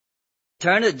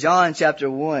Turn to John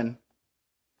chapter 1.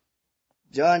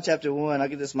 John chapter 1. I'll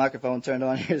get this microphone turned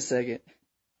on here in a second.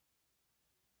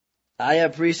 I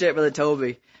appreciate Brother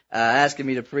Toby asking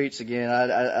me to preach again.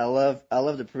 I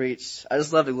love to preach. I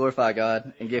just love to glorify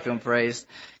God and give Him praise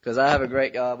because I have a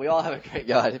great God. We all have a great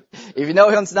God. If you know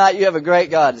Him tonight, you have a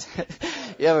great God.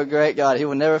 You have a great God. He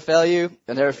will never fail you.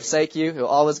 He'll never forsake you. He'll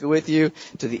always go with you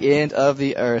to the end of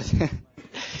the earth.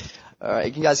 All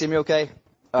right. Can you guys hear me okay?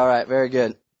 All right. Very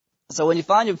good. So when you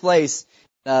find your place,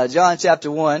 John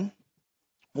chapter 1,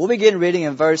 we'll begin reading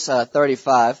in verse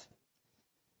 35.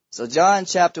 So John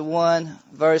chapter 1,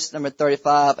 verse number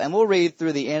 35, and we'll read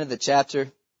through the end of the chapter.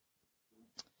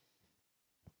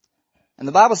 And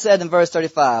the Bible said in verse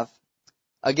 35,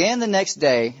 "Again the next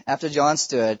day, after John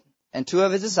stood, and two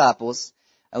of his disciples,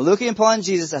 and looking upon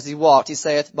Jesus as he walked, he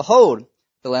saith, Behold,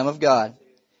 the Lamb of God.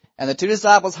 And the two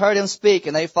disciples heard him speak,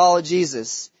 and they followed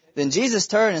Jesus. Then Jesus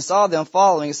turned and saw them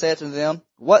following, and said unto them,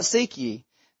 What seek ye?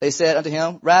 They said unto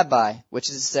him, Rabbi, which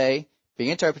is to say, being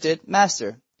interpreted,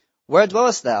 Master, where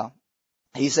dwellest thou?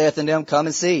 He saith unto them, Come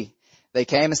and see. They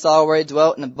came and saw where he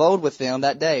dwelt, and abode with them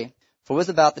that day, for it was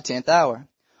about the 10th hour.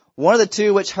 One of the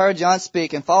two which heard John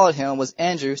speak and followed him was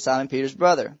Andrew, Simon Peter's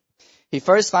brother. He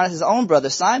first findeth his own brother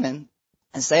Simon,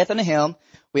 and saith unto him,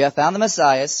 We have found the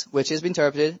Messiah, which is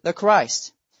interpreted, the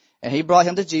Christ. And he brought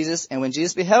him to Jesus, and when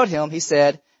Jesus beheld him, he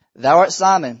said, Thou art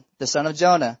Simon, the son of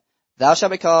Jonah. Thou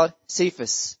shalt be called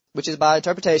Cephas, which is by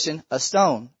interpretation, a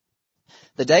stone.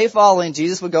 The day following,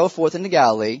 Jesus would go forth into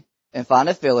Galilee, and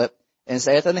findeth Philip, and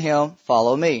saith unto him,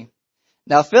 Follow me.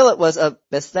 Now Philip was of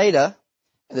Bethsaida,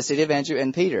 in the city of Andrew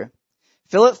and Peter.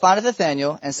 Philip findeth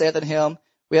Nathanael, and saith unto him,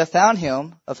 We have found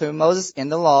him, of whom Moses in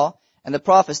the law and the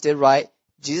prophets did write,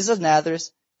 Jesus of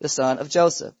Nazareth, the son of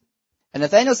Joseph. And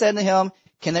Nathanael said unto him,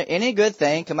 Can there any good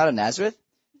thing come out of Nazareth?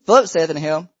 Philip saith unto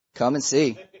him, Come and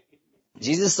see.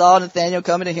 Jesus saw Nathanael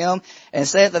coming to him, and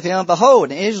saith of him, Behold,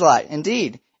 an Israelite,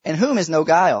 indeed, in whom is no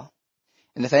guile.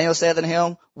 And Nathanael saith unto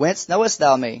him, Whence knowest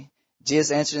thou me? Jesus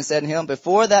answered and said unto him,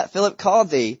 Before that Philip called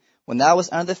thee, when thou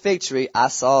wast under the fig tree, I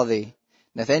saw thee.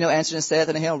 Nathanael answered and saith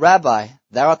unto him, Rabbi,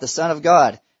 thou art the Son of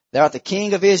God, thou art the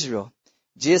King of Israel.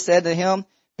 Jesus said unto him,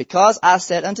 Because I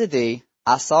said unto thee,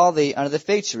 I saw thee under the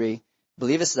fig tree,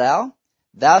 believest thou?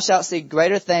 Thou shalt see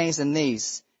greater things than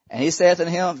these. And he saith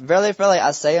unto him, Verily, verily,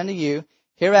 I say unto you,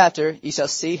 hereafter ye shall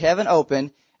see heaven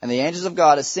open, and the angels of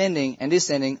God ascending and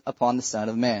descending upon the Son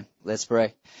of Man. Let's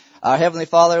pray. Our Heavenly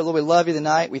Father, Lord, we love you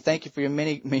tonight. We thank you for your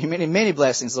many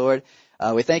blessings, Lord.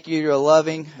 We thank you, you're a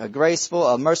loving, a graceful,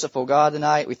 a merciful God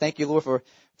tonight. We thank you, Lord, for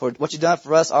what you've done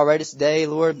for us already today,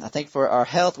 Lord. I thank you for our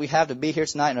health we have to be here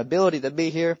tonight and our ability to be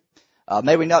here.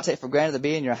 May we not take for granted to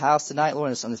be in your house tonight, Lord,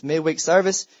 on this midweek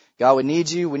service. God, we need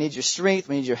you. We need your strength.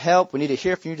 We need your help. We need to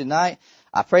hear from you tonight.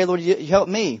 I pray, Lord, you help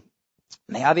me.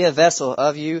 May I be a vessel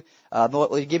of you.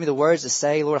 Lord, will you give me the words to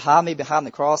say? Lord, hide me behind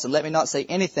the cross and let me not say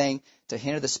anything to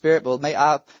hinder the Spirit. But may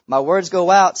my words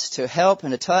go out to help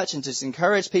and to touch and to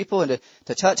encourage people and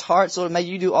to touch hearts. Lord, may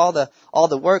you do all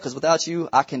the work, because without you,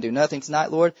 I can do nothing tonight,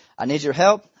 Lord. I need your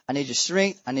help. I need your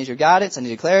strength. I need your guidance. I need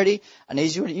your clarity. I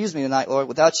need you to use me tonight, Lord.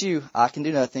 Without you, I can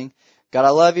do nothing. God, I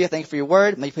love you. Thank you for your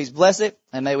word. May you please bless it.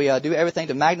 And may we do everything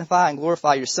to magnify and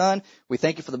glorify your Son. We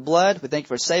thank you for the blood. We thank you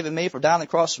for saving me, for dying on the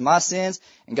cross for my sins.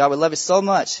 And God, we love you so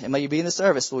much. And may you be in the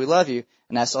service. We love you.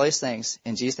 And that's all these things.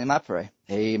 In Jesus' name I pray.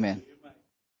 Amen.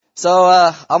 So,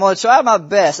 I'm going to try my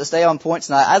best to stay on point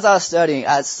tonight. As I was studying,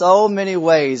 I had so many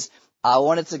ways I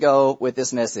wanted to go with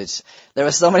this message. There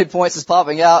were so many points just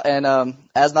popping out. And,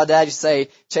 as my dad used to say,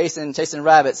 chasing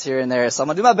rabbits here and there. So I'm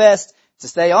going to do my best to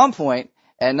stay on point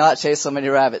and not chase so many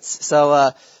rabbits.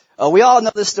 So, we all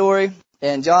know this story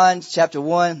in John chapter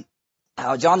 1,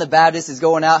 how John the Baptist is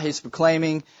going out, he's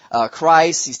proclaiming,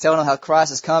 Christ. He's telling them how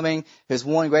Christ is coming. There's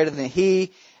one greater than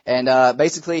he. And,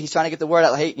 basically he's trying to get the word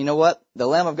out. Hey, you know what? The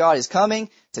Lamb of God is coming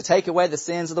to take away the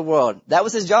sins of the world. That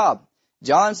was his job.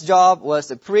 John's job was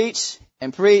to preach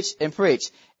and preach and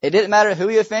preach. It didn't matter who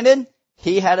he offended.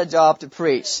 He had a job to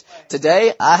preach.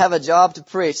 Today, I have a job to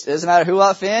preach. It doesn't matter who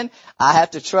I offend. I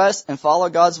have to trust and follow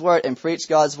God's word and preach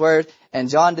God's word. And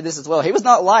John did this as well. He was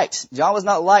not liked. John was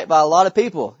not liked by a lot of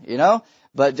people,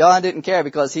 but John didn't care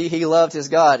because he loved his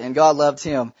God and God loved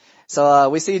him. So,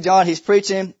 we see John, he's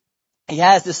preaching. He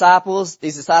has disciples.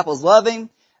 These disciples love him.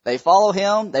 They follow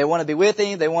him. They want to be with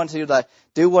him. They want to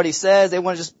do what he says. They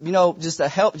want to just to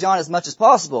help John as much as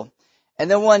possible.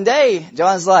 And then one day,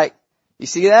 John's like, you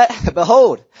see that?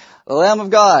 Behold, the Lamb of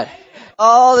God.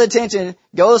 All the attention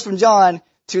goes from John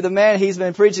to the man he's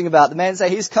been preaching about. The man say,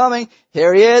 he's coming.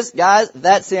 Here he is. Guys,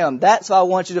 that's him. That's who I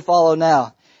want you to follow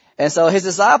now. And so his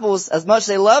disciples, as much as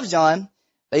they love John,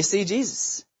 they see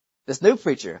Jesus. this new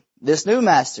preacher, this new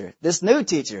master, this new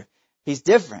teacher. He's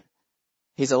different.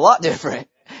 He's a lot different.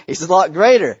 He's a lot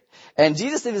greater. And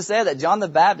Jesus even said that John the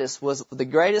Baptist was the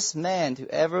greatest man to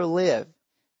ever live.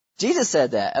 Jesus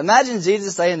said that. Imagine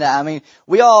Jesus saying that. I mean,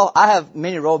 I have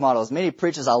many role models, many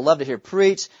preachers I love to hear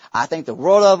preach. I think the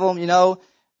world of them,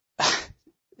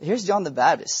 Here's John the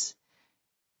Baptist.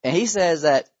 And he says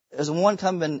that there's one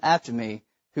coming after me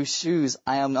whose shoes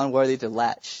I am unworthy to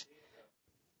latch.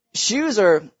 Shoes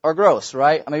are gross,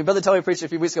 right? I mean, Brother Tony preached a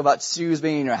few weeks ago about shoes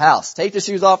being in your house. Take your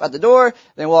shoes off at the door,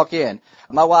 then walk in.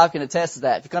 My wife can attest to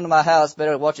that. If you come to my house,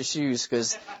 better watch your shoes,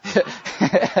 cause,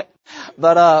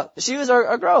 but, shoes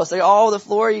are gross. They're all over the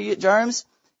floor. You get germs.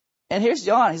 And here's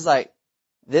John. He's like,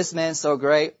 this man's so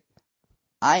great.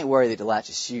 I ain't worthy to latch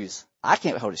his shoes. I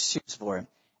can't hold his shoes for him.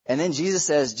 And then Jesus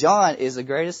says, John is the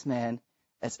greatest man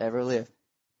that's ever lived.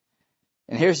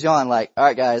 And here's John like, all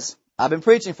right, guys, I've been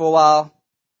preaching for a while.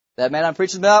 That man I'm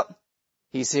preaching about,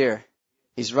 he's here.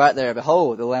 He's right there.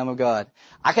 Behold, the Lamb of God.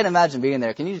 I can imagine being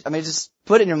there. Just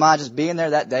put it in your mind, just being there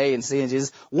that day and seeing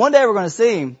Jesus. One day we're going to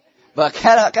see him, but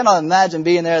I cannot imagine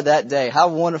being there that day. How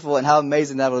wonderful and how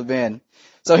amazing that would have been.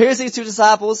 So here's these two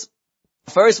disciples.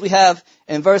 First we have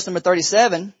in verse number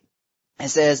 37, it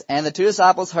says, and the two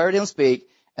disciples heard him speak,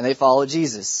 and they followed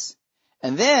Jesus.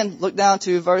 And then look down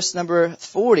to verse number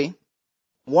 40.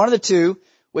 One of the two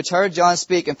which heard John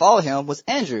speak and followed him was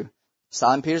Andrew,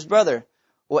 Simon Peter's brother.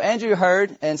 Well, Andrew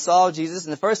heard and saw Jesus,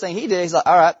 and the first thing he did, he's like,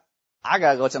 all right, I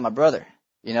gotta go tell my brother.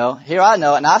 Here I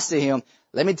know, and I see him.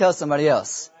 Let me tell somebody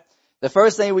else. The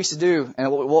first thing we should do, and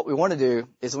what we want to do,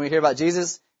 is when we hear about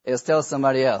Jesus, is tell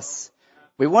somebody else.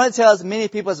 We want to tell as many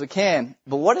people as we can,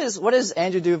 but what does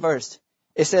Andrew do first?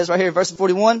 It says right here, verse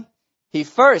 41, he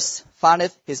first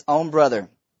findeth his own brother.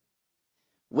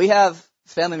 We have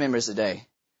family members today.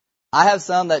 I have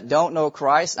some that don't know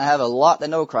Christ. I have a lot that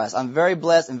know Christ. I'm very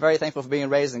blessed and very thankful for being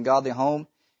raised in a godly home.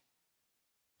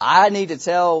 I need to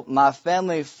tell my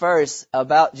family first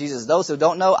about Jesus. Those who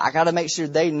don't know, I got to make sure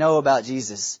they know about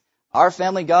Jesus. Our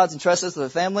family, God's entrusted us with a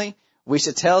family. We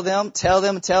should tell them,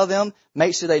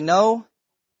 make sure they know,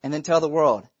 and then tell the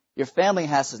world. Your family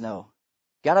has to know.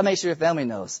 Got to make sure your family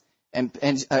knows. And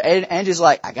Andrew's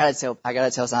like, I got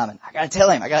to tell Simon. I got to tell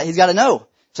him. He's got to know.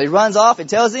 So he runs off and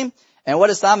tells him. And what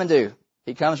does Simon do?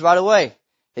 He comes right away.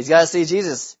 He's got to see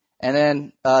Jesus. And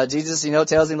then, Jesus,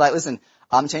 tells him like, listen,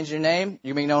 I'm changing your name.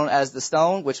 You're being known as the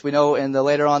stone, which we know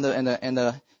later on in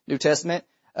the New Testament,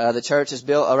 the church is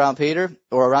built around Peter,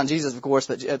 or around Jesus, of course,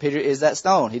 but Peter is that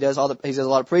stone. He does a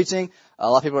lot of preaching. A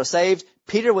lot of people are saved.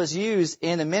 Peter was used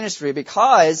in the ministry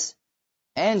because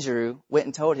Andrew went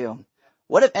and told him.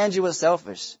 What if Andrew was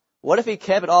selfish? What if he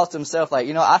kept it all to himself? Like,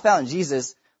 I found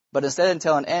Jesus, but instead of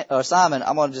telling Simon,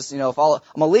 I'm going to just, follow,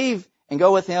 I'm going to leave and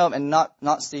go with him and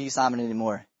not see Simon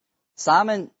anymore.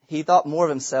 Simon, he thought more of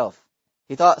himself.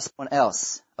 He thought someone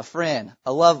else, a friend,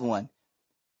 a loved one.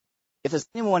 If there's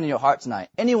anyone in your heart tonight,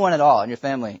 anyone at all in your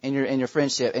family, in your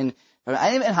friendship, even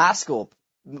in high school,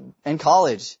 in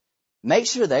college, make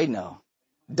sure they know.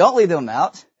 Don't leave them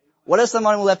out. What if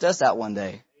someone left us out one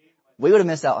day? We would have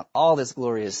missed out on all this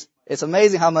glorious. It's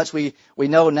amazing how much we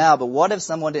know now, but what if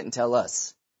someone didn't tell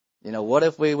us? What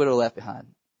if we would have left behind?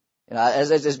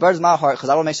 It burdens my heart because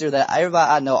I want to make sure that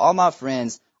everybody I know, all my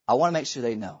friends, I want to make sure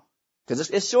they know. Because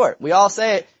it's short. We all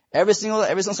say it every single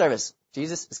service.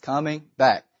 Jesus is coming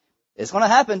back. It's going to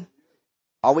happen.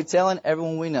 Are we telling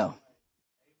everyone we know?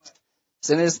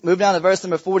 So let's move down to verse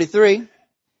number 43.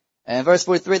 And verse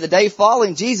 43, the day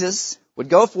following Jesus would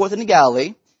go forth into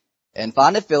Galilee and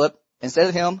find Philip and said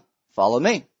to him, follow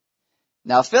me.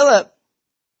 Now Philip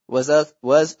was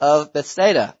of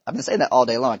Bethsaida. I've been saying that all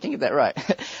day long. I can't get that right.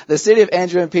 The city of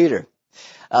Andrew and Peter.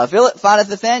 Philip findeth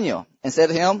Nathanael and said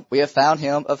to him, we have found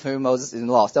him of whom Moses is in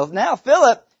the law. So now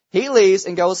Philip, he leaves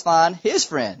and goes find his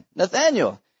friend,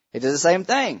 Nathanael. He does the same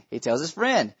thing. He tells his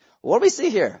friend. What do we see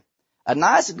here? A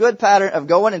nice, good pattern of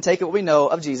going and taking what we know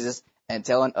of Jesus and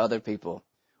telling other people.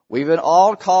 We've been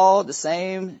all called the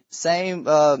same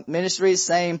ministry,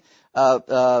 same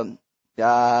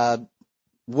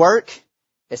work.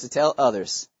 Is to tell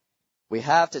others. We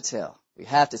have to tell. We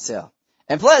have to tell.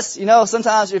 And plus,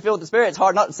 sometimes you're filled with the Spirit, it's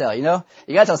hard not to tell, You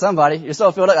gotta tell somebody. You're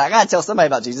so filled up, I gotta tell somebody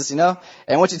about Jesus,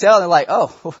 And what you tell them, they're like,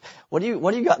 oh, what do you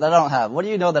got that I don't have? What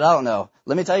do you know that I don't know?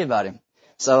 Let me tell you about him.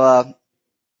 So,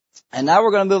 and now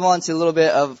we're gonna move on to a little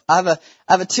bit of, I have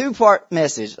a 2-part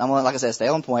message. I'm gonna, like I said, stay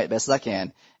on point best as I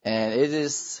can. And it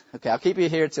is, okay, I'll keep you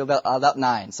here till about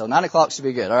 9. So 9 o'clock should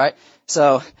be good, alright?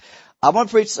 So, I want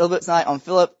to preach a little bit tonight on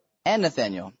Philip and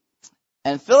Nathanael.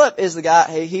 And Philip is the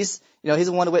guy, he's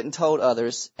the one who went and told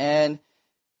others. And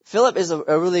Philip is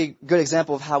a really good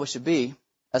example of how we should be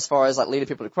as far as like leading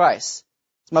people to Christ.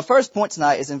 So my first point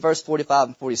tonight is in verse 45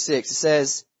 and 46. It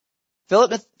says,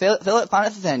 Philip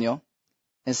findeth Nathanael,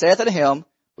 and saith unto him,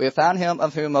 We have found him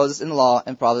of whom Moses in the law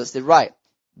and prophets did write,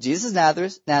 Jesus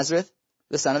of Nazareth,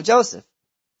 the son of Joseph.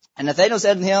 And Nathanael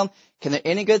said unto him, Can there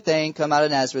any good thing come out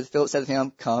of Nazareth? Philip said to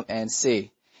him, Come and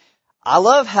see. I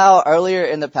love how earlier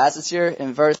in the passage here,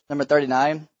 in verse number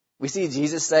 39, we see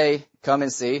Jesus say, Come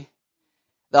and see.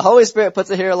 The Holy Spirit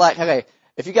puts it here like, okay,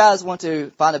 if you guys want to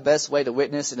find the best way to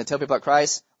witness and to tell people about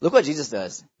Christ, look what Jesus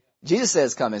does. Jesus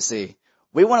says, Come and see.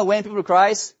 We want to win people to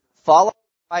Christ. Follow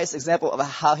Christ's example of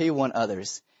how he won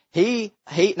others.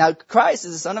 Now Christ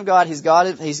is the Son of God. He's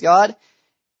God.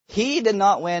 He did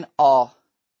not win all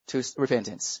to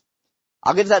repentance.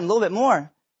 I'll get to that in a little bit more,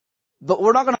 but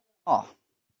we're not going to win them all.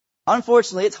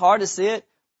 Unfortunately, it's hard to see it,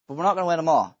 but we're not going to win them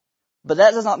all. But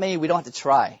that does not mean we don't have to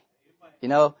try. We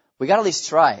got to at least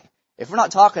try. If we're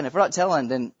not talking, if we're not telling,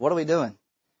 then what are we doing?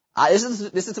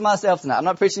 This is to myself tonight. I'm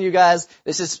not preaching to you guys.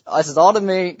 This is all to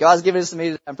me. God's giving this to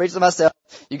me. I'm preaching to myself.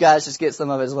 You guys just get some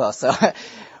of it as well. So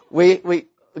we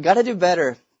got to do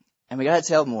better, and we got to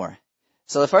tell more.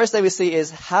 So the first thing we see is,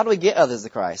 how do we get others to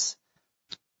Christ?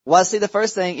 Well, I see the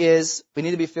first thing is we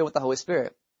need to be filled with the Holy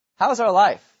Spirit. How is our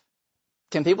life?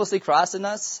 Can people see Christ in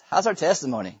us? How's our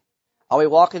testimony? Are we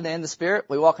walking in the Spirit?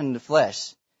 Are we walking in the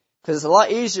flesh? Because it's a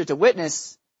lot easier to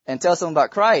witness and tell someone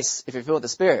about Christ if you're filled with the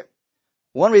Spirit.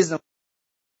 One reason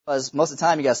is most of the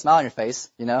time you got a smile on your face,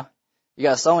 you got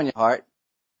a soul in your heart,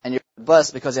 and you're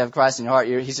blessed because you have Christ in your heart.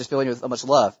 He's just filling you with so much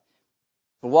love.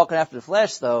 But walking after the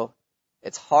flesh, though,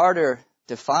 it's harder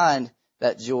to find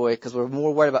that joy because we're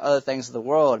more worried about other things of the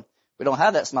world. We don't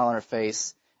have that smile on our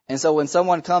face. And so when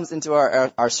someone comes into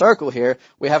our circle here,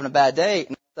 we're having a bad day, and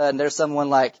all of a sudden there's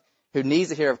someone who needs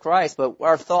to hear of Christ, but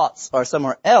our thoughts are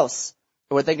somewhere else.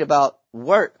 We're thinking about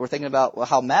work. We're thinking about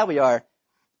how mad we are.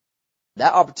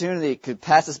 That opportunity could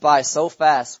pass us by so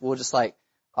fast. We're just like,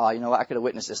 oh, you know what? I could have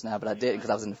witnessed this now, but I didn't because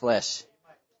I was in the flesh.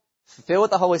 Filled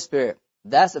with the Holy Spirit.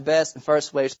 That's the best and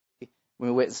first way when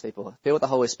we witness people. Filled with the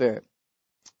Holy Spirit.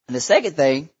 And the second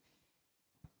thing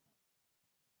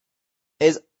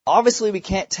is, obviously we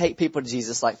can't take people to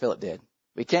Jesus like Philip did.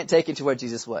 We can't take him to where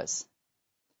Jesus was.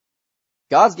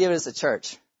 God's given us a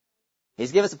church.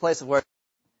 He's given us a place of worship.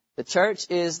 The church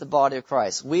is the body of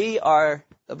Christ. We are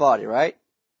the body, right?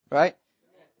 Right?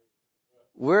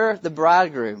 We're the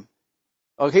bridegroom.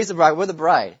 Oh, he's the bride. We're the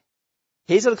bride.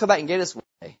 He's going to come back and get us one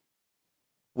day.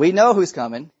 We know who's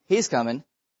coming. He's coming.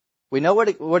 We know where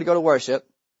to go to worship.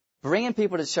 Bringing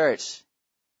people to church.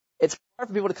 It's hard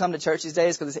for people to come to church these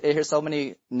days because they hear so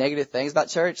many negative things about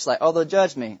church. It's like, oh, they'll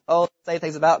judge me. Oh, they'll say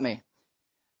things about me.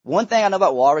 One thing I know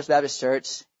about Walridge Baptist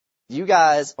Church, you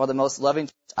guys are the most loving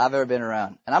church I've ever been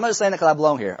around. And I'm not just saying that because I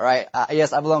belong here, all right?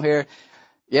 Yes, I belong here.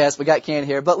 Yes, we got Ken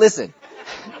here. But listen,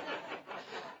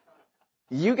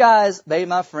 you guys made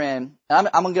my friend, and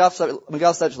I'm going to get off subject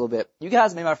a little bit. You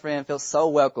guys made my friend feel so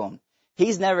welcome.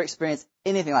 He's never experienced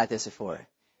anything like this before.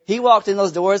 He walked in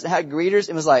those doors and had greeters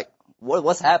and was like,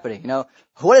 what's happening?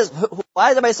 Why is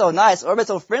everybody so nice? Or everybody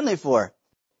so friendly for?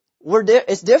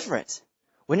 It's different.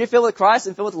 When you're filled with Christ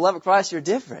and filled with the love of Christ, you're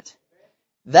different.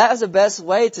 That is the best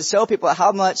way to show people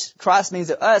how much Christ means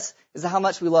to us, is how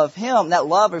much we love Him. That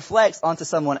love reflects onto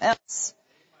someone else.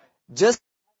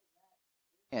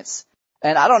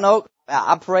 And I don't know,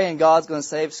 I pray and God's going to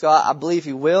save Scott. I believe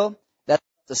He will. That's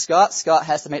to Scott. Scott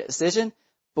has to make a decision.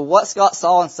 But what Scott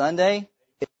saw on Sunday,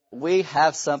 we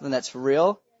have something that's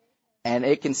real and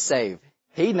it can save.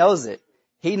 He knows it.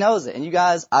 He knows it. And you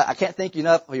guys, I can't thank you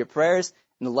enough for your prayers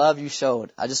and the love you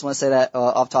showed. I just want to say that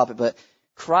off topic. But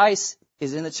Christ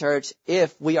is in the church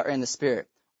if we are in the Spirit.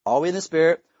 Are we in the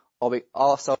Spirit, or are we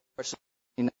also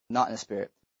not in the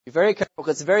Spirit? Be very careful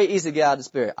because it's very easy to get out of the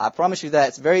Spirit. I promise you that.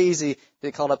 It's very easy to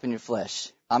get caught up in your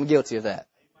flesh. I'm guilty of that.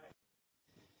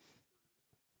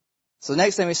 So the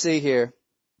next thing we see here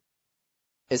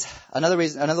is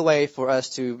another way for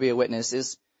us to be a witness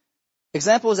is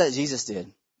examples that Jesus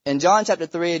did. In John chapter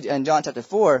 3 and John chapter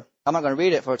 4, I'm not going to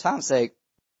read it for time's sake,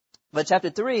 but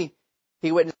chapter 3,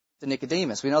 He witnessed to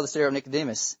Nicodemus. We know the story of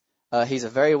Nicodemus. He's a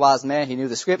very wise man. He knew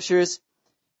the scriptures.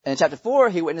 And in chapter 4,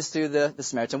 He witnessed to the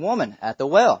Samaritan woman at the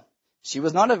well. She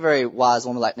was not a very wise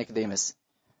woman like Nicodemus.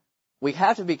 We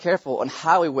have to be careful on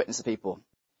how we witness to people.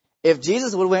 If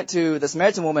Jesus would have went to the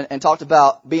Samaritan woman and talked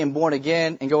about being born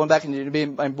again and going back into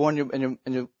being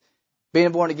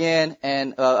born again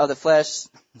and of the flesh.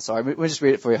 Sorry, let me just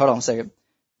read it for you. Hold on a second.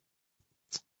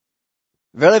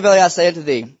 Verily, verily, I say unto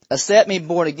thee, except me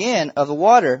born again of the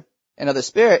water and of the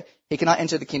Spirit, he cannot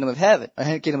enter the kingdom of heaven, or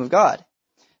the kingdom of God.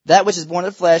 That which is born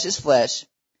of the flesh is flesh,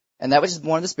 and that which is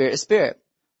born of the Spirit is spirit.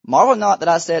 Marvel not that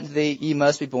I said to thee, ye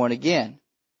must be born again.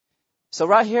 So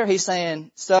right here, he's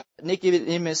saying stuff that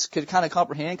Nicodemus could kind of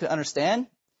comprehend, could understand.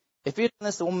 If he had done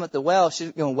this to the woman at the well,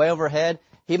 she's going way over her head.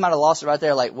 He might have lost it right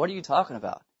there. Like, what are you talking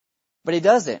about? But he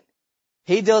doesn't.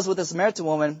 He deals with the Samaritan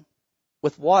woman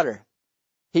with water.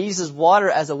 He uses water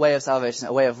as a way of salvation,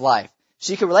 a way of life.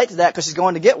 She can relate to that because she's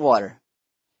going to get water.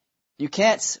 You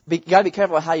gotta be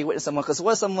careful how you witness someone, because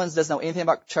what if someone doesn't know anything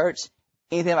about church,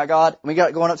 anything about God, and we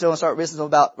got going up to them and start listening to them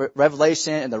about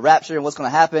Revelation and the rapture and what's going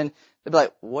to happen, they'll be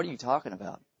like, what are you talking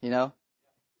about?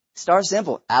 Start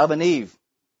simple. Adam and Eve,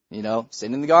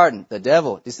 sin in the garden, the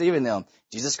devil deceiving them,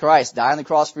 Jesus Christ dying on the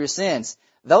cross for your sins.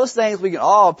 Those things we can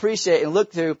all appreciate and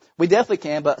look through. We definitely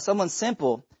can, but someone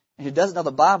simple and who doesn't know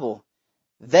the Bible,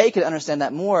 they can understand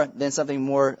that more than something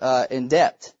more in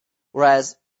depth.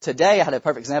 Whereas today I had a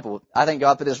perfect example. I think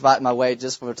God put this right in my way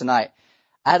just for tonight.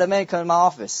 I had a man come to my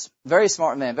office, very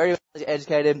smart man, very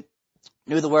educated,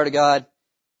 knew the Word of God.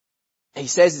 He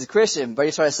says he's a Christian, but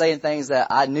he started saying things that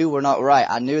I knew were not right.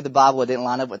 I knew the Bible didn't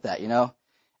line up with that,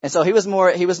 And so he was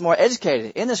more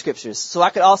educated in the Scriptures. So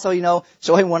I could also,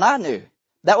 show him what I knew.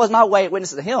 That was my way of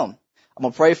witnessing to him. I'm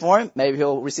going to pray for him. Maybe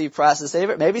he'll receive Christ as a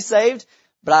Savior. Maybe saved.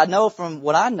 But I know from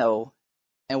what I know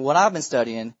and what I've been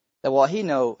studying that what he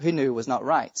knew was not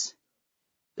right.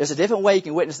 There's a different way you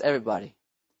can witness to everybody.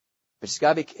 But you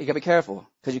gotta be careful.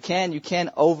 Because you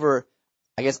can over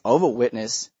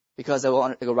witness, because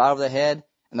they'll go right over their head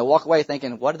and they'll walk away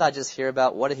thinking, what did I just hear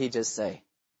about? What did he just say?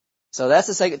 So that's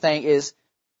the second thing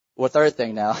third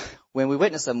thing now. When we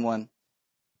witness someone,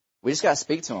 we just gotta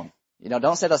speak to them.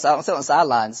 Don't sit on the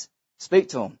sidelines. Speak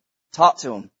to them. Talk to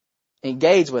them.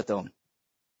 Engage with them.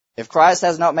 If Christ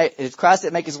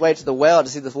didn't make his way to the well to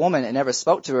see this woman and never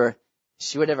spoke to her,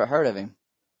 she would never heard of him.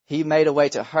 He made a way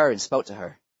to her and spoke to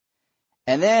her.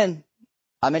 And then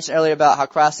I mentioned earlier about how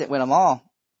Christ didn't win them all.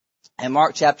 In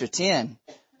Mark chapter 10,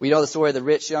 we know the story of the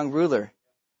rich young ruler.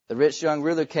 The rich young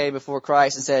ruler came before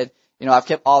Christ and said, I've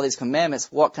kept all these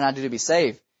commandments. What can I do to be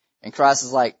saved? And Christ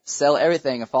is like, sell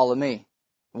everything and follow me.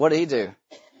 What did he do?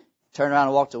 Turned around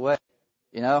and walked away.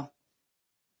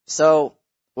 So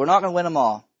we're not going to win them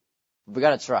all. We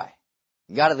got to try.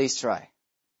 We got to at least try.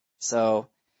 So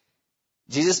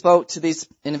Jesus spoke to these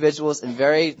individuals in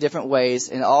very different ways,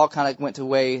 and it all kind of went to the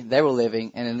way they were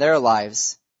living and in their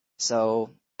lives. So,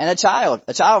 and a child,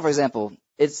 for example,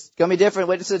 it's going to be different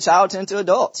witnessing to a child than to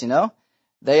adults,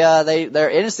 They're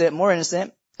innocent, more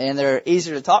innocent, and they're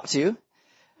easier to talk to,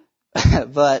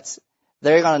 but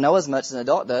they're going to know as much as an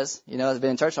adult does, has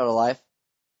been in church all their life.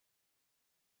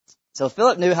 So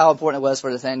Philip knew how important it was for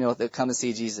Nathanael to come and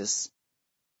see Jesus.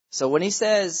 So when he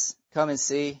says, come and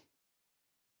see,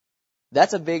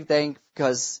 that's a big thing,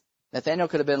 because Nathanael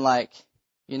could have been like,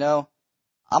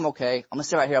 I'm okay. I'm going to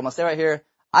stay right here.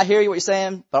 I hear you what you're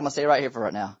saying, but I'm going to stay right here for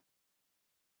right now.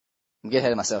 I'm getting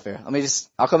ahead of myself here.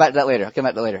 I'll come back to that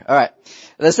later. All right.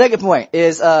 The second point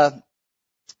is,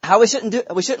 how we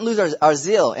shouldn't lose our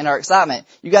zeal and our excitement.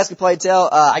 You guys can probably tell,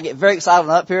 I get very excited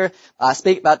when I'm up here. I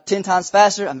speak about 10 times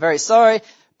faster. I'm very sorry,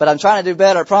 but I'm trying to do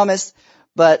better, I promise.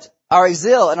 But our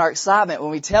zeal and our excitement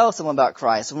when we tell someone about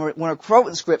Christ, when we're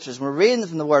quoting scriptures, when we're reading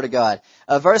from the Word of God.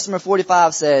 Verse number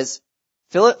 45 says,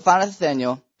 Philip findeth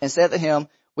Nathanael and said to him,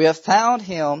 we have found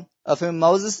him of whom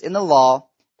Moses in the law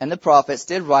and the prophets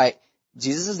did write,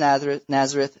 Jesus of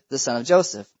Nazareth, the son of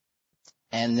Joseph.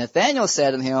 And Nathanael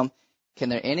said unto him, can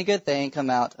there any good thing come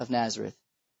out of Nazareth?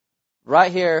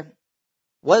 Right here,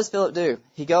 what does Philip do?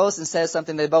 He goes and says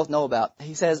something they both know about.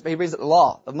 He brings up the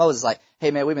law of Moses, like,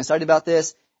 hey man, we've been studying about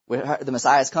this. The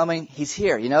Messiah is coming. He's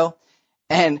here,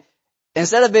 And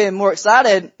instead of being more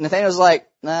excited, Nathanael's like,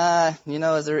 nah,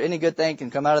 is there any good thing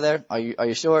can come out of there? Are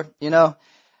you sure?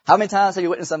 How many times have you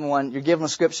witnessed someone, you're giving them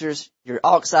scriptures, you're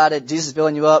all excited, Jesus is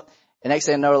filling you up, and next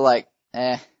thing you know, they're like,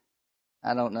 I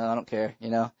don't know, I don't care,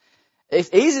 It's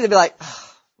easy to be like,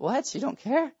 oh, what? You don't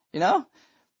care?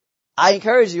 I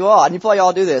encourage you all, and you probably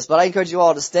all do this, but I encourage you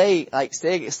all to stay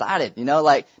excited,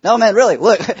 no man, really,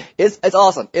 look, it's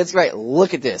awesome. It's great.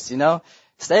 Look at this,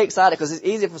 Stay excited, because it's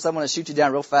easy for someone to shoot you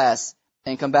down real fast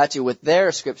and come back to you with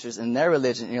their scriptures and their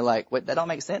religion, and you're like, wait, that don't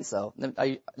make sense though.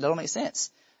 That don't make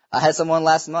sense. I had someone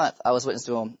last month, I was witness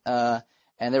to them,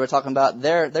 and they were talking about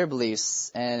their beliefs,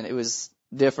 and it was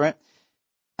different,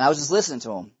 and I was just listening to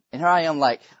them, and here I am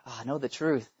like, oh, I know the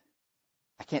truth.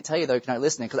 I can't tell you though if you're not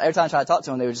listening, because every time I tried to talk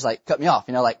to them, they would just like cut me off,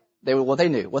 like they were what they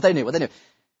knew.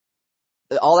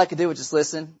 All I could do was just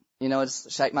listen, just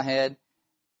shake my head,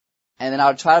 and then I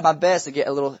would try my best to get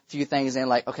a few things in,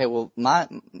 like, okay, well, my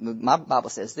Bible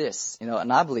says this,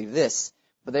 and I believe this,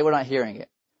 but they were not hearing it.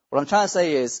 What I'm trying to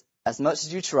say is, as much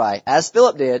as you try, as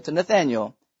Philip did to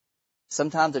Nathanael,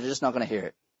 sometimes they're just not going to hear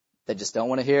it. They just don't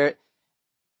want to hear it.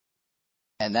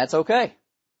 And that's okay.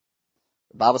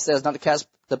 The Bible says not to cast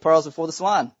the pearls before the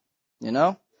swine. You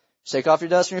know? Shake off your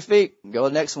dust from your feet and go to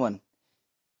the next one.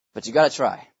 But you gotta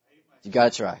try. You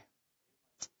gotta try.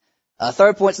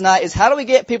 Third point tonight is, how do we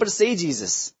get people to see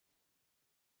Jesus?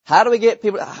 How do we get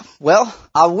people well,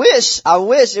 I wish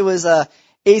it was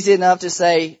easy enough to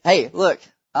say, hey, look,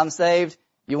 I'm saved.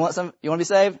 You want to be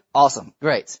saved? Awesome.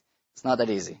 Great. It's not that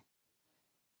easy.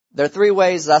 There are three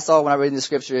ways that I saw when I read the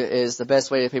scripture is the best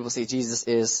way that people see Jesus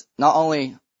is not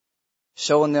only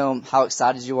showing them how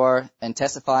excited you are and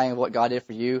testifying of what God did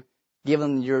for you,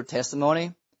 giving them your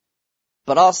testimony,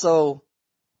 but also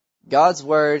God's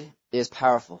word is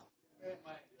powerful.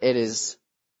 It is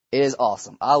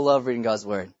awesome. I love reading God's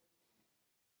word.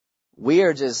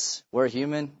 We're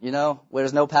human, you know,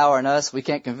 there's no power in us. We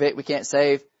can't convict, we can't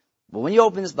save. But when you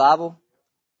open this Bible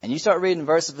and you start reading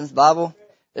verses in this Bible,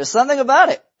 there's something about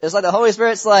it. It's like the Holy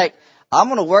Spirit's like, I'm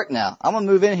going to work now. I'm going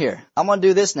to move in here. I'm going to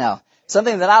do this now.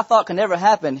 Something that I thought could never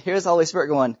happen. Here's the Holy Spirit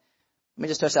going, let me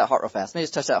just touch that heart real fast. Let me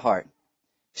just touch that heart.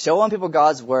 Showing people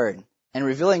God's word and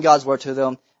revealing God's word to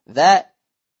them, that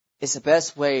is the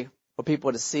best way for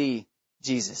people to see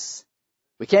Jesus.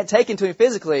 We can't take him to him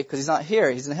physically because he's not here.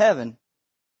 He's in heaven.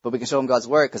 But we can show him God's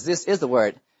word because this is the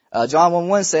word. John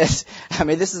 1:1 says,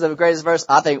 this is the greatest verse,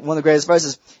 I think one of the greatest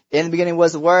verses. In the beginning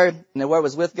was the Word, and the Word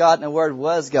was with God, and the Word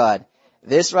was God.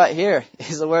 This right here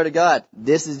is the Word of God.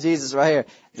 This is Jesus right here.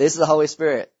 This is the Holy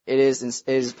Spirit. It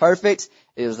is perfect.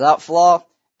 It is without flaw.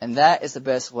 And that is the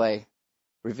best way.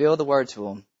 Reveal the Word to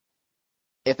them.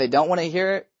 If they don't want to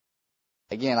hear it,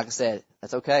 again, like I said,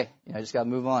 that's okay. You just gotta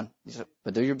move on.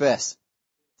 But do your best.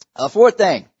 Fourth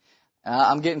thing.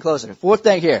 I'm getting closer. Fourth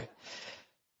thing here.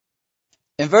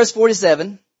 In verse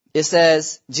 47, it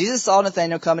says, Jesus saw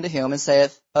Nathanael coming to him and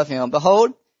saith of him,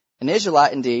 Behold, an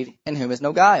Israelite indeed, in whom is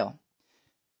no guile.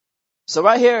 So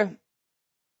right here,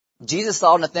 Jesus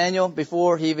saw Nathanael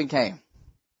before he even came.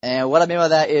 And what I mean by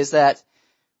that is that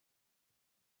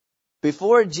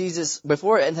before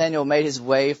Nathanael made his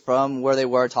way from where they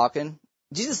were talking,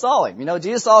 Jesus saw him.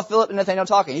 Jesus saw Philip and Nathanael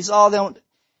talking. He saw them.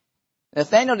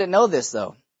 Nathanael didn't know this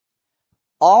though.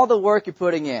 All the work you're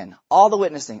putting in, all the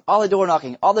witnessing, all the door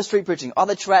knocking, all the street preaching, all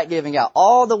the tract giving out,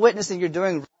 all the witnessing you're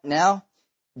doing right now,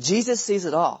 Jesus sees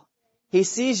it all. He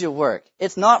sees your work.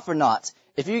 It's not for naught.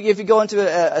 If you go into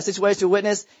a situation to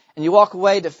witness and you walk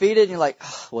away defeated and you're like,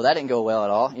 well, that didn't go well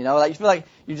at all. Like you feel like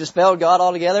you just failed God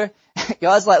altogether.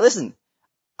 God's like, listen,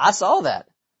 I saw that.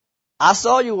 I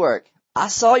saw your work. I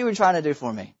saw you were trying to do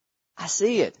for me. I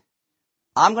see it.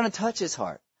 I'm going to touch his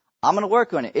heart. I'm going to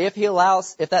work on it. If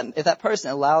that person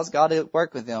allows God to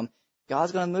work with them,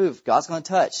 God's going to move. God's going to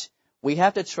touch. We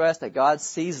have to trust that God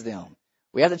sees them.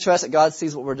 We have to trust that God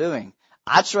sees what we're doing.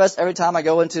 I trust every time I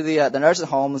go into the nursing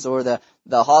homes or the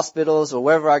hospitals or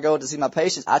wherever I go to see my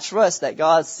patients, I trust that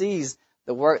God sees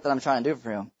the work that I'm trying to do for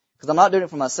him. Because I'm not doing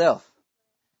it for myself.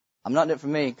 I'm not doing it for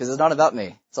me because it's not about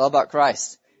me. It's all about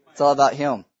Christ. It's all about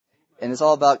him. And it's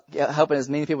all about helping as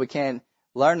many people can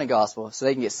learn the gospel so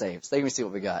they can get saved, so they can see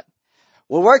what we got.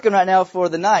 We're working right now for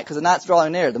the night because the night's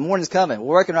drawing near. The morning's coming.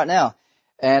 We're working right now.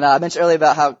 And I mentioned earlier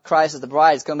about how Christ as the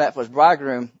bride is coming back for his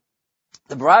bridegroom.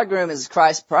 The bridegroom is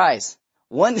Christ's prize.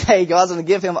 One day God's going to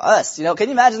give him us. Can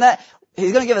you imagine that?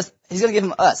 He's going to give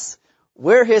him us.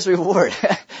 We're his reward.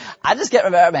 I just can't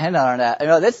remember my hand on that.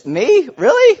 That's me?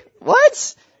 Really?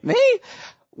 What? Me?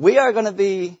 We are going to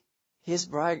be his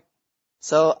bride.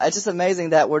 So it's just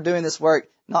amazing that we're doing this work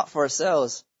not for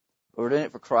ourselves, but we're doing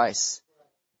it for Christ.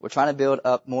 We're trying to build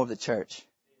up more of the church.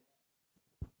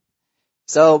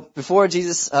 So before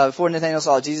Nathanael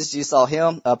saw Jesus, Jesus saw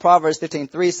him. Proverbs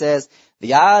 15:3 says,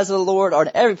 "The eyes of the Lord are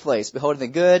in every place, beholding the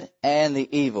good and the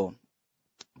evil."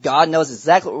 God knows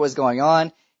exactly what was going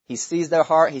on. He sees their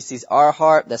heart. He sees our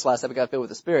heart. That's why I said we got to fill with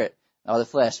the Spirit, not with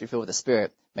the flesh. We fill with the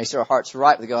Spirit. Make sure our heart's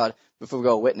right with God before we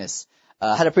go witness.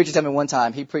 I had a preacher tell me one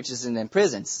time he preaches in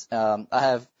prisons. I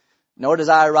have no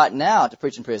desire right now to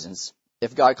preach in prisons.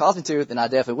 If God calls me to, then I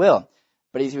definitely will.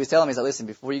 But he was telling me, he's like, listen,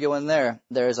 before you go in there,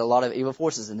 there's a lot of evil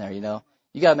forces in there, You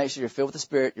got to make sure you're filled with the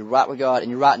Spirit, you're right with God, and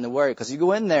you're right in the Word. Because you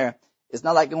go in there, it's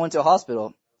not like going to a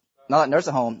hospital, not like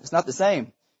nursing home. It's not the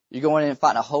same. You're going in and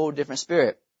fighting a whole different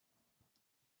spirit.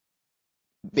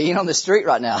 Being on the street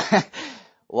right now,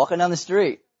 walking down the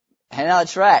street, handing out a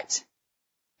tract.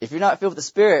 If you're not filled with the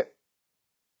Spirit,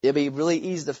 it'll be really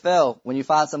easy to fail when you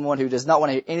find someone who does not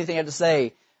want to hear anything you have to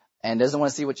say and doesn't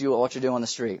want to see what you're doing on the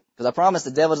street. Because I promise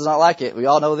the devil does not like it. We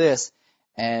all know this.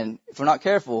 And if we're not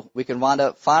careful, we can wind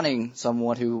up finding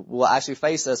someone who will actually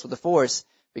face us with the force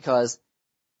because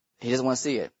he doesn't want to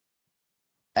see it.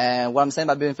 And what I'm saying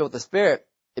by being filled with the Spirit,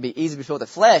 it'd be easy to be filled with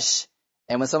the flesh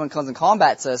And when someone comes and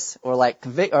combats us, or like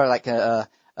convict, or like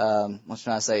what's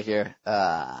trying to say here,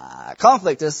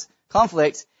 conflict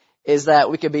is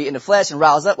that we could be in the flesh and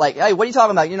rouse up, like, hey, what are you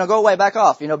talking about? Go away, back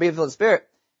off. Be filled with the Spirit.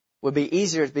 Would be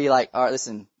easier to be like, all right,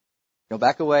 listen,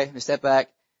 back away, step back.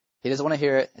 He doesn't want to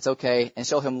hear it. It's okay, and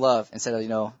show him love instead of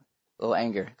a little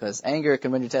anger, because anger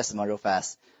can ruin your testimony real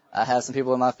fast. I have some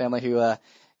people in my family who got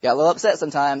a little upset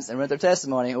sometimes and ruined their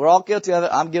testimony. We're all guilty of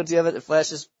it. I'm guilty of it. The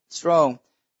flesh is strong.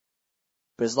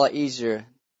 But it's a lot easier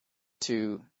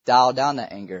to dial down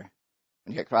that anger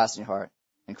when you get Christ in your heart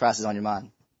and Christ is on your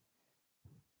mind.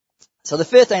 So the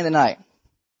fifth thing tonight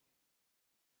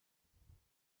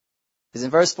is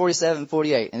in verse 47 and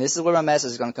 48. And this is where my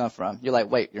message is going to come from. You're like,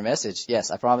 wait, your message?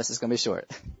 Yes, I promise it's going to be short.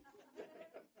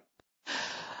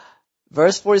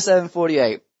 Verse 47 and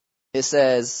 48, it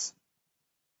says,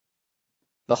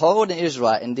 Behold, an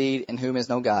Israelite indeed, in whom is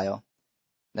no guile.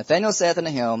 Nathanael saith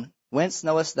unto him, Whence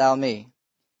knowest thou me?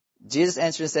 Jesus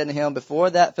answered and said unto him,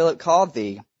 Before that Philip called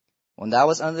thee, when thou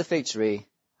wast under the fig tree,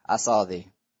 I saw thee.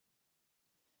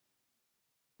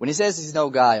 When he says he's no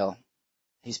guile,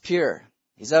 he's pure,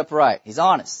 he's upright, he's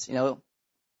honest. He knew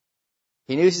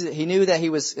that he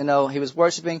was, he was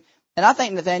worshiping. And I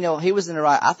think Nathanael, he was in the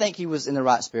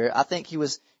right spirit. I think he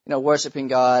was, worshiping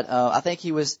God. I think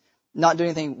he was not doing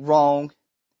anything wrong.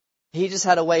 He just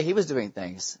had a way he was doing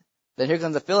things. Then here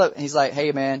comes the Philip, and he's like,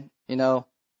 hey man,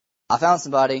 I found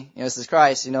somebody, this is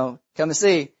Christ, come and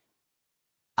see.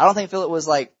 I don't think Philip was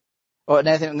like, or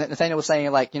Nathanael was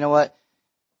saying like, you know what?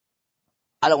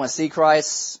 I don't want to see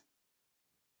Christ.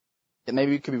 That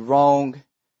maybe you could be wrong.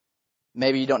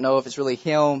 Maybe you don't know if it's really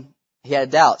him. He had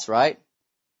doubts, right?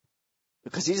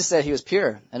 Because he just said he was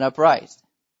pure and upright.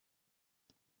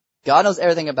 God knows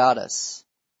everything about us.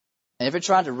 And if you're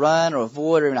trying to run or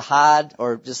avoid or even hide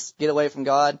or just get away from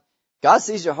God, God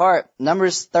sees your heart.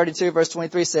 Numbers 32 verse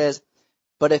 23 says,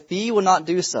 But if ye will not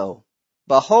do so,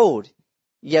 behold,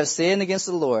 ye have sinned against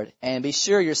the Lord, and be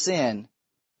sure your sin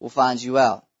will find you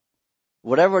out.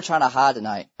 Whatever we're trying to hide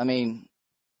tonight, the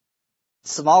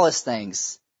smallest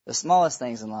things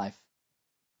in life,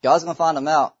 God's going to find them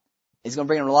out. He's going to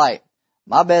bring them to light.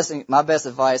 My best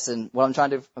advice and what I'm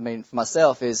trying to do, for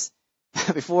myself is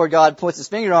before God points his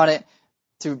finger on it,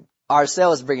 to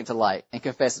ourselves bring it to light and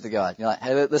confess it to God. You're like,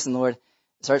 hey, listen, Lord,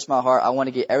 search my heart. I want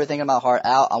to get everything in my heart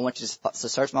out. I want you to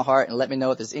search my heart and let me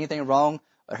know if there's anything wrong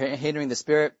or hindering the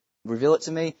Spirit. Reveal it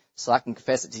to me so I can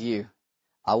confess it to you.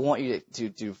 I want you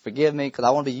to forgive me because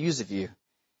I want to be used of you.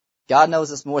 God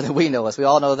knows us more than we know us. We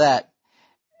all know that.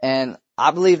 And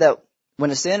I believe that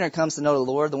when a sinner comes to know the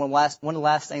Lord, one of the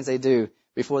last things they do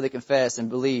before they confess and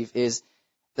believe is,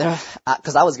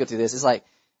 because I was guilty of this, it's like,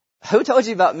 who told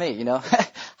you about me?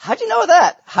 How'd you know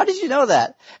that? How did you know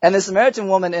that? And the Samaritan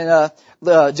woman in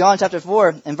John chapter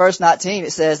 4 in verse 19,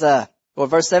 it says, or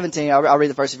verse 17, I'll read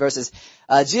the first few verses.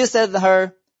 Jesus said to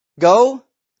her, Go,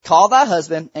 call thy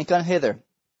husband, and come hither.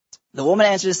 The woman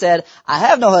answered and said, I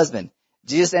have no husband.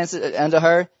 Jesus answered unto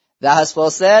her, Thou hast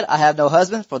well said, I have no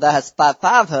husband, for thou hast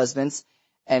five husbands,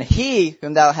 and he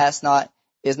whom thou hast not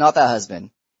is not thy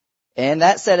husband. And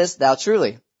that saidest thou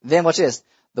truly. Then watch this.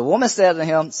 The woman said unto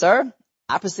him, Sir,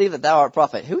 I perceive that thou art a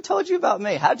prophet. Who told you about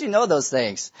me? How did you know those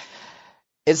things?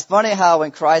 It's funny how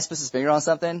when Christ puts his finger on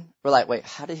something, we're like, wait,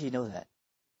 how did he know that?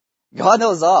 God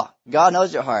knows all. God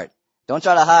knows your heart. Don't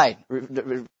try to hide.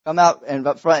 Come out and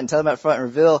up front and tell them up front and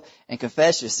reveal and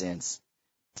confess your sins.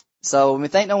 So when we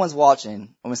think no one's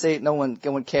watching, when we say no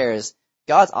one cares,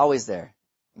 God's always there.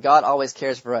 God always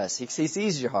cares for us. He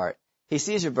sees your heart. He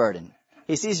sees your burden.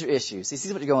 He sees your issues. He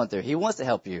sees what you're going through. He wants to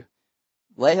help you.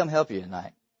 Let him help you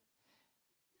tonight.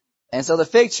 And so the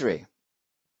fig tree.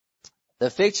 The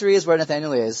fig tree is where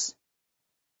Nathanael is.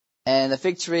 And the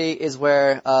fig tree is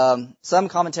where some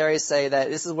commentaries say that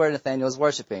this is where Nathanael is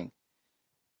worshiping.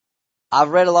 I've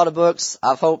read a lot of books.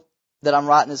 I've hoped that I'm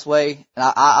right in this way.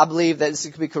 And I believe that this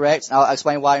could be correct. And I'll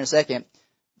explain why in a second.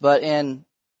 But in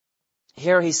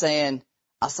here he's saying,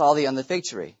 I saw thee on the fig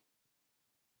tree.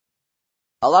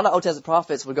 A lot of Old Testament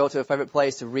prophets would go to a favorite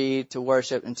place to read, to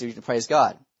worship, and to praise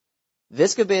God.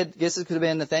 This could have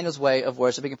been Nathanael's way of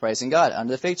worshiping and praising God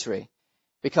under the fig tree.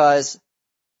 Because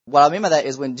what I mean by that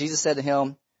is when Jesus said to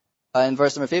him in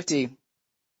verse number 50,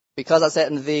 Because I said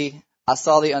unto thee, I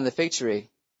saw thee under the fig tree.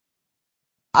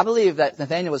 I believe that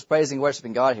Nathanael was praising and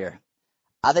worshiping God here.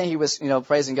 I think he was,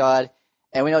 praising God,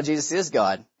 and we know Jesus is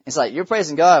God. It's like, you're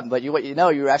praising God, but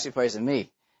you're actually praising me.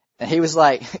 And he was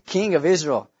like, King of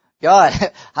Israel, God,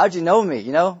 how'd you know me?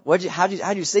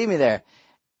 How'd you see me there?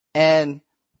 And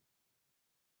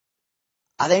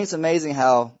I think it's amazing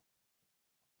how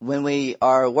when we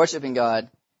are worshiping God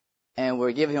and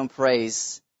we're giving him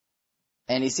praise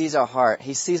and He sees our heart.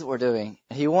 He sees what we're doing.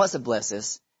 And He wants to bless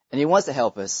us, and He wants to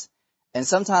help us. And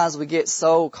sometimes we get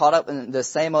so caught up in the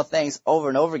same old things over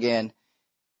and over again,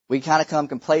 we kind of become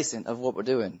complacent of what we're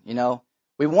doing, you know.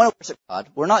 We want to worship God.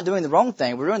 We're not doing the wrong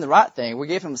thing. We're doing the right thing. We're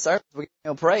giving Him service. We're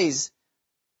giving Him praise.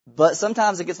 But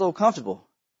sometimes it gets a little comfortable.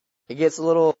 It gets a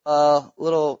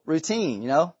little routine, you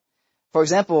know. For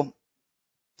example,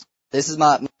 this is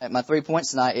my 3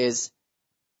 points tonight is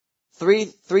three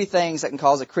things that can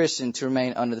cause a Christian to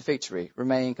remain under the fig tree,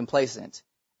 remain complacent.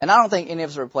 And I don't think any of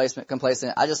us are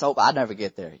complacent. I just hope I never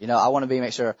get there. You know, I want to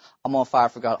make sure I'm on fire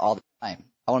for God all the time.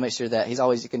 I want to make sure that He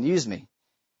can use me.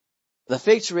 The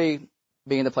fig tree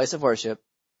being the place of worship,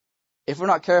 if we're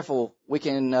not careful, we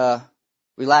can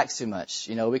relax too much.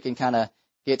 You know, we can kind of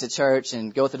get to church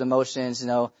and go through the motions, you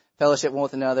know, fellowship one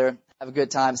with another, have a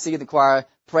good time, sing in the choir,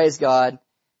 praise God,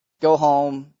 go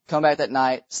home, come back that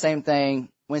night, same thing,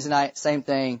 Wednesday night, same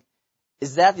thing.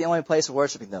 Is that the only place we're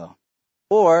worshiping though?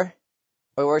 Or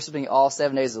are we worshiping all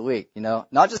 7 days a week, you know?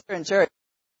 Not just here in church,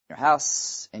 in your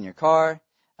house, in your car,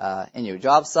 in your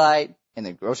job site, in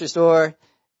the grocery store.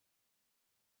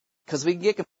 Because we can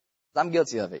get, I'm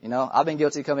guilty of it, you know. I've been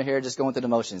guilty of coming here just going through the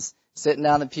motions. Sitting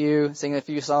down in the pew, singing a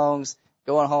few songs,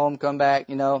 going home, come back,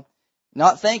 you know.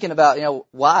 Not thinking about, you know,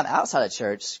 why I'm outside of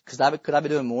church. Could I be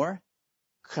doing more?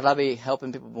 Could I be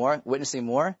helping people more, witnessing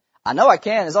more? I know I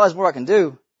can. There's always more I can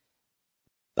do.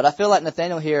 But I feel like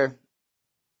Nathaniel here,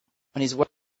 when he's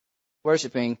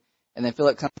worshiping, and then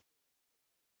Philip comes,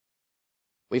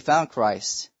 we found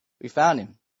Christ. We found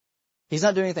Him. He's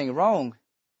not doing anything wrong.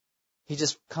 He's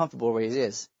just comfortable where He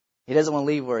is. He doesn't want to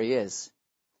leave where He is.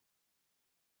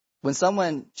 When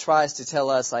someone tries to tell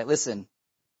us, like, listen,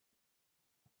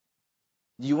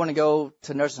 do you want to go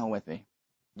to a nursing home with me?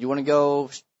 Do you want to go,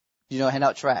 you know, hand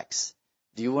out tracts?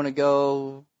 Do you want to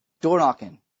go door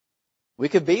knocking? We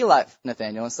could be like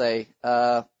Nathaniel and say,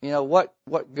 you know, what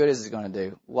good is it going to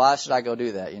do? Why should I go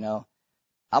do that? You know,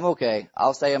 I'm okay.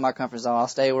 I'll stay in my comfort zone. I'll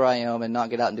stay where I am and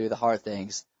not get out and do the hard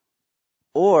things.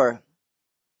 Or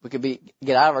we could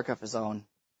get out of our comfort zone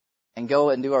and go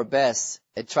and do our best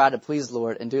and try to please the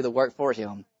Lord and do the work for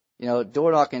Him. You know,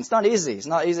 door knocking, it's not easy. It's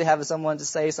not easy having someone to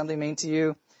say something mean to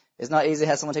you. It's not easy to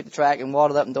have someone take the tract and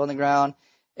wad it up and throw it on the ground.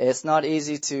 It's not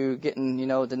easy to getting, you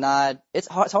know, denied. It's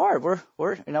hard.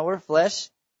 We're flesh,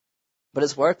 but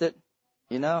it's worth it.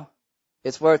 You know,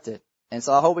 it's worth it. And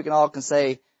so I hope we can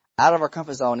say out of our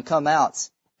comfort zone and come out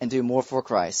and do more for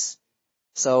Christ.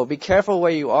 So be careful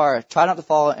where you are. Try not to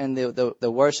fall in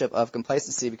the worship of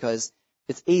complacency, because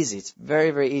it's easy. It's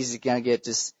very, very easy to kind of get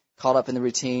just caught up in the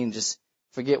routine, just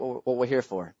forget what we're here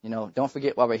for. You know, don't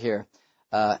forget why we're here.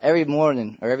 Every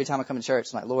morning or every time I come to church,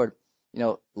 I'm like, Lord, you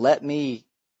know, let me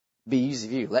be used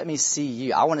of You. Let me see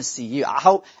You. I want to see You. I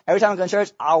hope every time I go to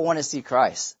church, I want to see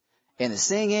Christ. In the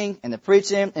singing, and the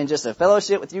preaching, and just the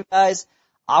fellowship with you guys,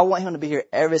 I want Him to be here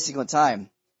every single time.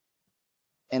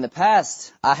 In the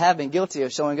past, I have been guilty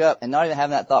of showing up and not even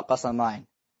having that thought cross my mind.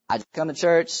 I just come to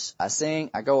church, I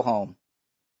sing, I go home.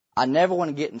 I never want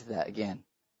to get into that again.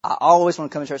 I always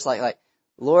want to come to church like,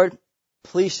 Lord,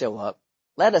 please show up.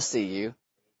 Let us see You.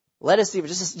 Let us see,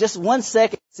 just 1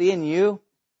 second seeing You,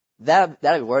 that'd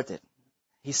be worth it.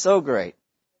 He's so great.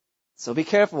 So be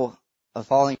careful of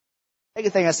falling. The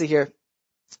second thing I see here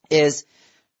is,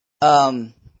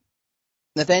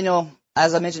 Nathaniel,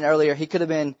 as I mentioned earlier, he could have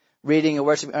been reading and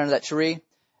worshiping under that tree.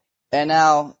 And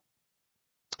now,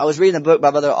 I was reading a book by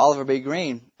Brother Oliver B.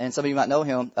 Green, and some of you might know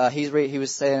him. He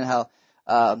was saying how,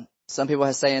 some people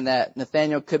are saying that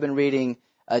Nathaniel could have been reading,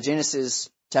 Genesis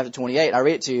chapter 28. I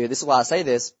read it to you. This is why I say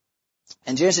this.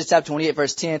 In Genesis chapter 28,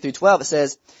 verse 10 through 12, it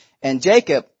says, "And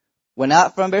Jacob went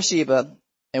out from Beersheba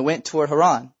and went toward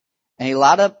Haran. And he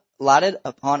lighted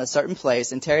upon a certain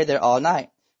place and tarried there all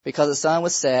night, because the sun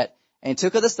was set. And he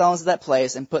took of the stones of that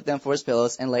place and put them for his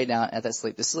pillows and lay down at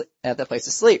that place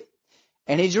to sleep.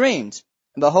 And he dreamed,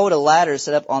 and behold, a ladder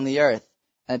set up on the earth,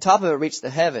 and the top of it reached the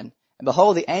heaven. And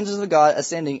behold, the angels of God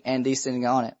ascending and descending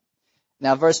on it."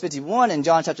 Now, verse 51 in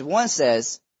John chapter 1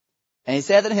 says, "And he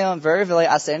said unto him, Very verily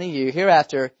I say unto you,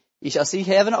 hereafter ye shall see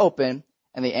heaven open,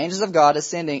 and the angels of God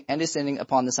ascending and descending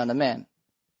upon the Son of Man."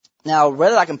 Now,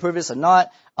 whether I can prove this or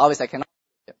not, obviously I cannot.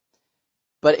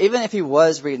 But even if he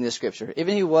was reading this scripture, even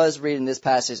if he was reading this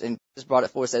passage and just brought it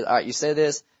forward and said, all right, you say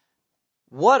this,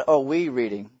 what are we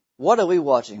reading? What are we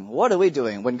watching? What are we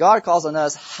doing? When God calls on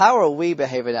us, how are we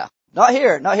behaving at home? Not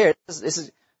here. This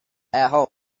is at home.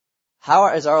 How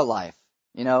is our life?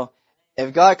 You know,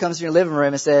 if God comes to your living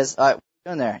room and says, all right, what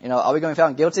are you doing there? You know, are we going to be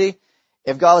found guilty?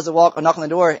 If God was to walk or knock on the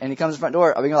door and He comes to the front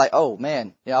door, are we going to be like, oh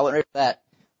man, I wasn't ready for that?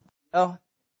 You know?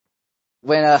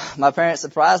 When my parents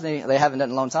surprise me, they haven't done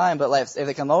it in a long time, but like if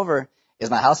they come over, Is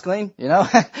my house clean? You know,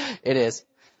 it is.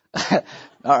 Not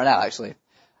right now, actually.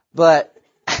 But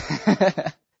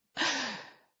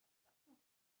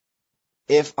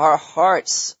if our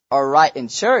hearts are right in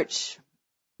church,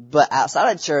 but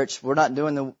outside of church, we're not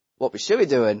doing what we should be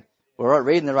doing. We're not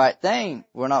reading the right thing.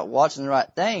 We're not watching the right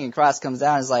thing. And Christ comes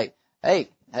down and is like, hey,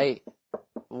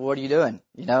 what are you doing?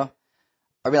 You know?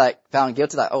 Or be like found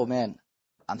guilty, like, oh man,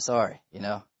 I'm sorry, you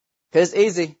know? Cause it's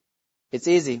easy. It's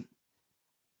easy.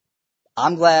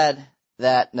 I'm glad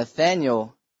that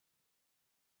Nathaniel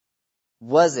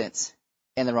wasn't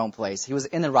in the wrong place. He was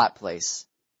in the right place.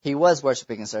 He was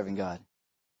worshiping and serving God.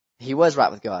 He was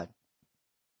right with God.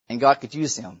 And God could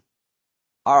use him.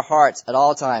 Our hearts at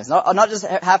all times, not just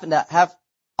happen to have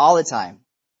all the time.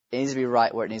 It needs to be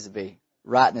right where it needs to be.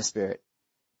 Right in the Spirit.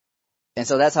 And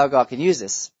so that's how God can use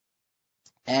us.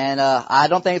 And I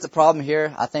don't think it's a problem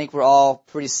here. I think we're all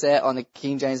pretty set on the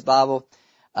King James Bible.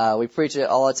 We preach it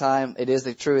all the time. It is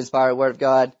the true inspired Word of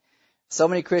God. So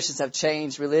many Christians have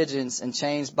changed religions and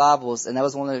changed Bibles, and that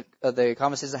was one of the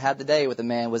conversations I had today with a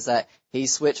man, was that he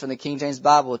switched from the King James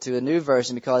Bible to a new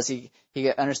version because he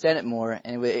could understand it more,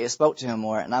 and it spoke to him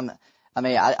more. And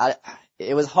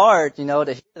it was hard, you know,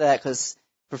 to hear that because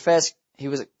he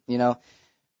was, you know,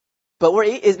 but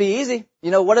it'd be easy. You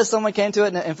know, what if someone came to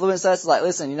it and influenced us? Like,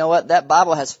 listen, you know what? That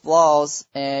Bible has flaws,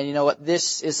 and you know what?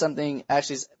 This is something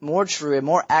actually more true and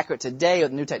more accurate today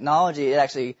with new technology. It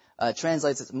actually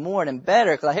translates it more and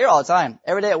better. Because I hear it all the time.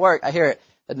 Every day at work, I hear it.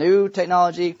 The new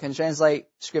technology can translate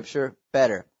Scripture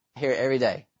better. I hear it every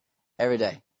day. Every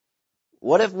day.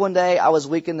 What if one day I was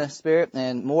weak in the spirit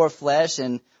and more flesh,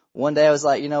 and one day I was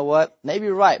like, you know what? Maybe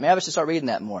you're right. Maybe I should start reading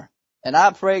that more. And I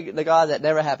pray to God that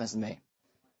never happens to me.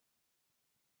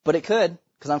 But it could,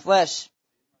 because I'm flesh.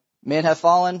 Men have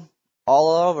fallen all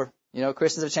over. You know,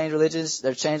 Christians have changed religions.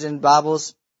 They're changing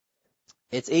Bibles.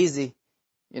 It's easy.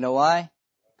 You know why?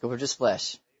 Because we're just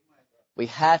flesh. We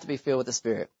have to be filled with the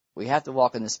Spirit. We have to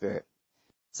walk in the Spirit.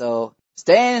 So,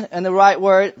 staying in the right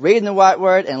word, reading the right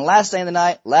word, and last thing of the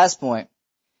night, last point,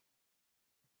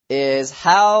 is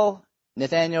how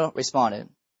Nathanael responded.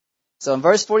 So in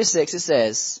verse 46 it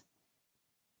says,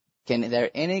 can there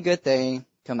any good thing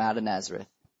come out of Nazareth?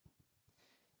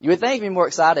 You would think he'd be more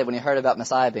excited when he heard about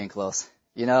Messiah being close.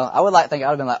 You know, I would think I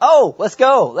would have been like, oh, let's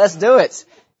go. Let's do it.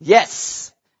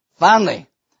 Yes. Finally.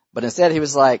 But instead he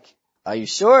was like, are you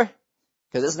sure?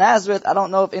 Because it's Nazareth. I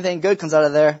don't know if anything good comes out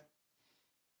of there.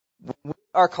 We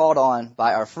are called on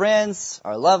by our friends,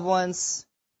 our loved ones,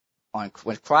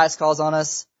 when Christ calls on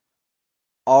us.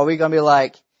 Are we going to be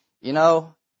like, you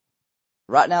know,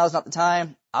 right now is not the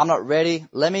time. I'm not ready.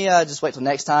 Let me just wait till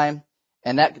next time.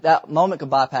 And that moment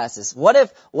could bypass this. What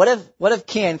if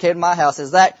Ken came to my house and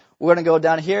says, Zach, we're going to go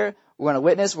down here, we're going to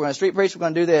witness, we're going to street preach, we're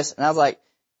going to do this. And I was like,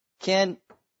 Ken,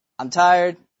 I'm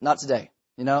tired, not today,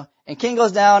 you know. And Ken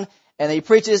goes down and he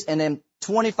preaches, and then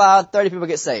 25, 30 people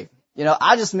get saved. You know,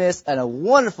 I just missed a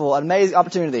wonderful, amazing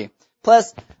opportunity.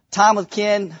 Plus, time with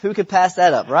Ken, who could pass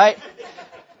that up, right?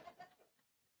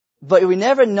 But we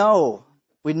never know.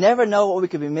 We never know what we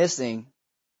could be missing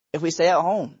if we stay at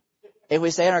home. If we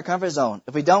stay in our comfort zone,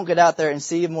 if we don't get out there and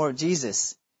see more of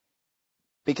Jesus.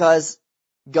 Because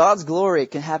God's glory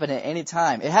can happen at any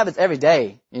time. It happens every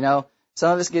day, you know.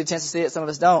 Some of us get a chance to see it, some of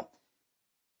us don't.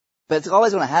 But it's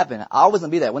always going to happen. I always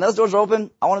want to be there. When those doors are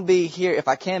open, I want to be here if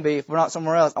I can be. If we're not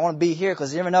somewhere else, I want to be here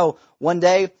because you never know. One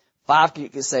day, 5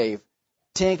 could get saved.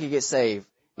 10 could get saved.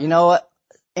 You know what?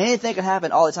 Anything can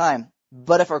happen all the time.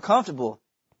 But if we're comfortable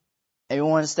and we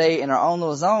want to stay in our own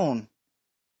little zone,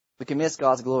 we can miss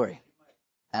God's glory.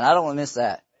 And I don't want to miss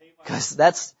that, because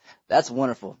that's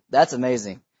wonderful. That's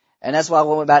amazing. And that's why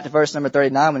we went back to verse number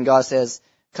 39 when God says,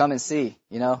 come and see,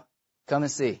 you know, come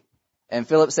and see. And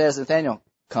Philip says to Nathanael,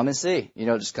 come and see, you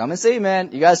know, just come and see,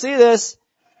 man. You got to see this.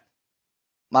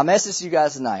 My message to you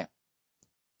guys tonight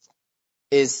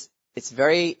is it's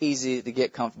very easy to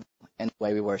get comfortable in the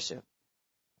way we worship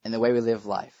and the way we live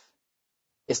life.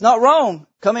 It's not wrong.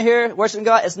 Coming here, worshiping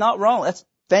God, it's not wrong. That's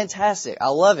fantastic. I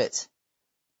love it.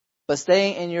 But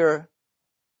staying in your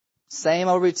same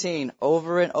old routine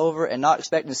over and over and not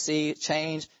expecting to see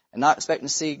change and not expecting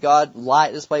to see God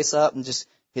light this place up and just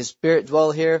His Spirit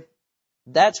dwell here,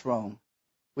 that's wrong.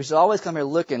 We should always come here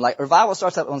looking. Like revival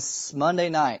starts up on Monday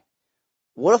night.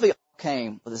 What if we all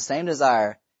came with the same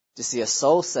desire to see a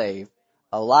soul saved,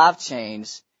 a life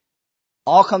changed,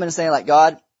 all coming and saying like,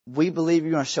 God, we believe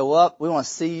you're going to show up. We want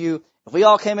to see you. If we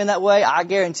all came in that way, I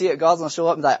guarantee it, God's going to show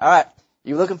up and be like, all right,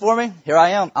 you looking for me? Here I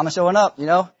am. I'm showing up, you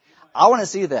know. I want to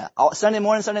see that. Sunday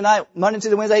morning, Sunday night, Monday,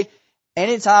 Tuesday, Wednesday,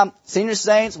 anytime, senior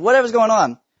saints, whatever's going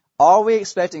on. Are we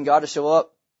expecting God to show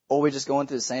up, or are we just going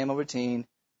through the same old routine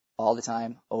all the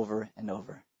time, over and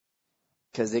over.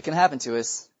 Because it can happen to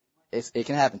us. It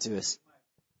can happen to us.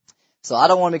 So I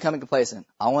don't want to become complacent.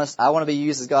 I want to be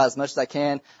used as God as much as I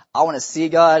can. I want to see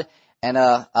God. And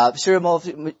I'm sure most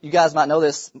of you guys might know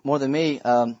this more than me.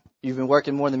 You've been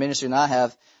working more in the ministry than I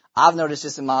have. I've noticed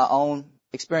just in my own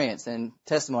experience and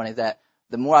testimony that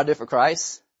the more I do for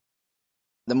Christ,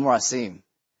 the more I see Him,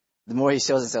 the more He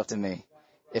shows Himself to me.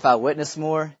 If I witness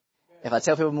more, if I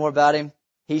tell people more about Him,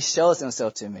 He shows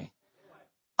Himself to me.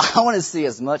 I want to see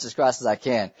as much as Christ as I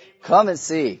can. Come and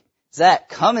see. Zach,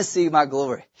 come and see my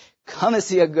glory. Come and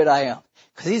see how good I am.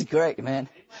 Because He's great, man.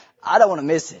 I don't want to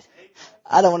miss it.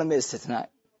 I don't want to miss it tonight.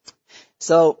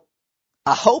 So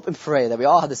I hope and pray that we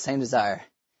all have the same desire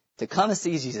to come and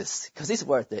see Jesus. Because He's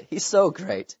worth it. He's so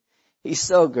great. He's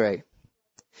so great.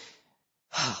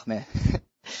 Oh, man.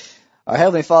 Our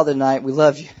Heavenly Father, tonight, we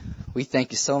love You. We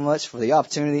thank You so much for the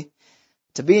opportunity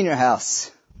to be in Your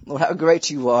house. Lord, how great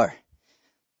You are.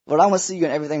 Lord, I want to see You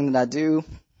in everything that I do.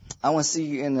 I want to see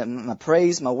You in my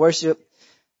praise, my worship,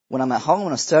 when I'm at home,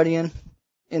 when I'm studying,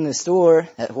 in the store,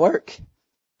 at work.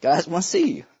 God, I just want to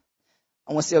see You.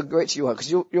 I want to see how great You are, because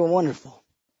You're wonderful.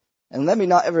 And let me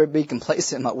not ever be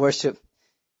complacent in my worship,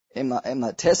 in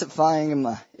my testifying, in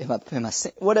my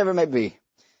sin, whatever it may be.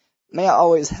 May I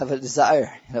always have a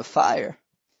desire and a fire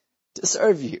to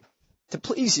serve You, to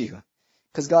please You,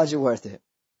 because God, You're worth it.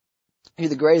 You're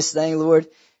the greatest thing, Lord,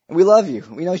 and we love You.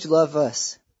 We know You love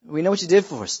us. We know what You did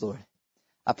for us, Lord.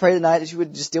 I pray tonight that You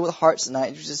would just deal with hearts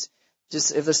tonight. Just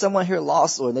if there's someone here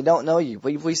lost, Lord, they don't know You,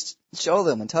 will You please show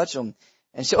them and touch them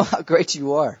and show how great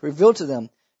You are. Reveal to them.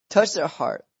 Touch their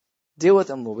heart. Deal with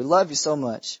them, Lord. We love You so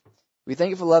much. We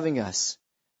thank You for loving us.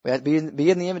 We have to be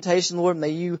in the invitation, Lord. May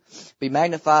You be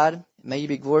magnified. May You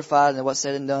be glorified in what's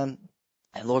said and done.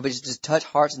 And Lord, we just touch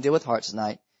hearts and deal with hearts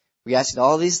tonight. We ask You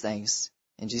all these things.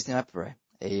 In Jesus' name I pray.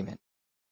 Amen.